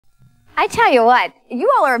I tell you what,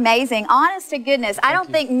 you all are amazing. Honest to goodness, I don't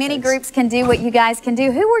think many groups can do what you guys can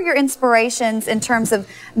do. Who were your inspirations in terms of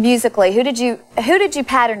musically? Who did you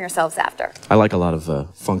pattern yourselves after? I like a lot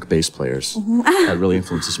of funk bass players. That really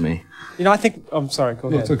influences me. You know, I think, I'm sorry, go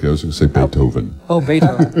ahead. It's okay, I was going to say Beethoven. Oh,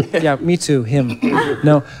 Beethoven. Yeah, me too, him.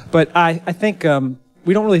 No, but I think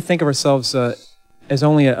we don't really think of ourselves as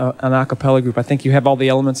only an a cappella group. I think you have all the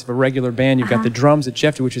elements of a regular band. You've got the drums that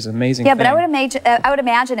Jeff did, which is an amazing thing. But I would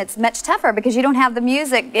imagine it's much tougher because you don't have the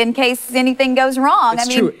music in case anything goes wrong.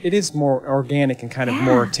 It's true. It is more organic and kind of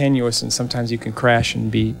more tenuous, and sometimes you can crash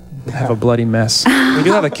and have a bloody mess. We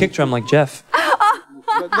do have a kick drum like Jeff.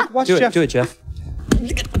 Watch Do Jeff. it, Jeff.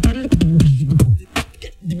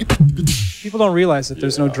 People don't realize that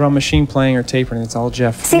there's no drum machine playing or tapering. It's all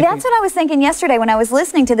Jeff. See, that's what I was thinking yesterday when I was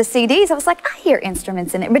listening to the CDs. I was like, I hear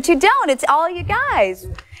instruments in it, but you don't. It's all you guys.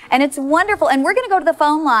 And it's wonderful. And we're going to go to the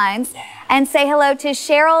phone lines and say hello to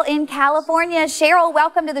Cheryl in California. Cheryl,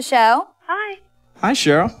 welcome to the show. Hi. Hi,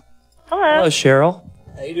 Cheryl. Hello. Hello, Cheryl.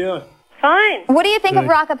 How you doing? Fine. What do you think of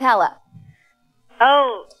Rockapella?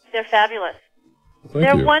 Oh, they're fabulous.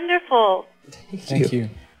 Thank you. Wonderful. Thank you.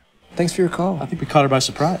 Thanks for your call. I think we caught her by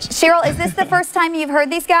surprise. Cheryl, is this the first time you've heard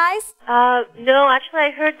these guys? No, actually,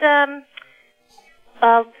 I heard them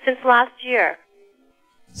since last year.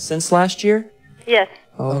 Since last year? Yes.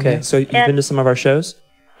 Oh, okay. So you've been to some of our shows?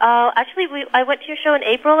 Actually, I went to your show in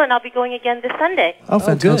April, and I'll be going again this Sunday. Oh,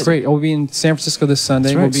 fantastic. That's great. We'll be in San Francisco this Sunday.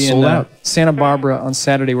 That's right. We'll be Sold in out. Santa Barbara on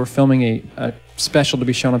Saturday. We're filming a special to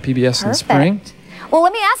be shown on PBS in the spring. Well,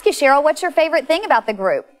 let me ask you, Cheryl, what's your favorite thing about the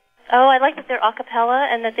group? Oh, I like that they're a cappella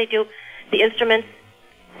and that they do the instruments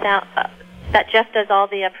sound, that Jeff does all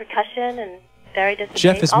the percussion and Barry does the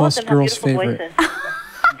Jeff bass. is all most of them girls' have beautiful favorite. voices.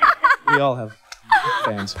 We all have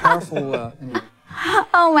fans. Powerful.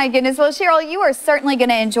 Oh, my goodness. Well, Cheryl, you are certainly going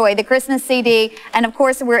to enjoy the Christmas CD. And, of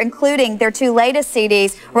course, we're including their two latest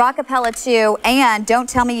CDs, Rockapella 2 and Don't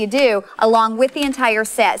Tell Me You Do, along with the entire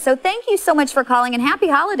set. So thank you so much for calling, and happy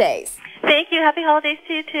holidays. Thank you. Happy holidays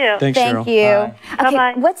to you, too. Thanks, Thank Cheryl. you. Bye. Okay,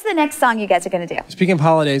 Bye-bye. what's the next song you guys are going to do? Speaking of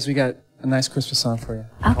holidays, we got a nice Christmas song for you.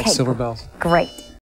 Okay. Called Silver Bells. Great.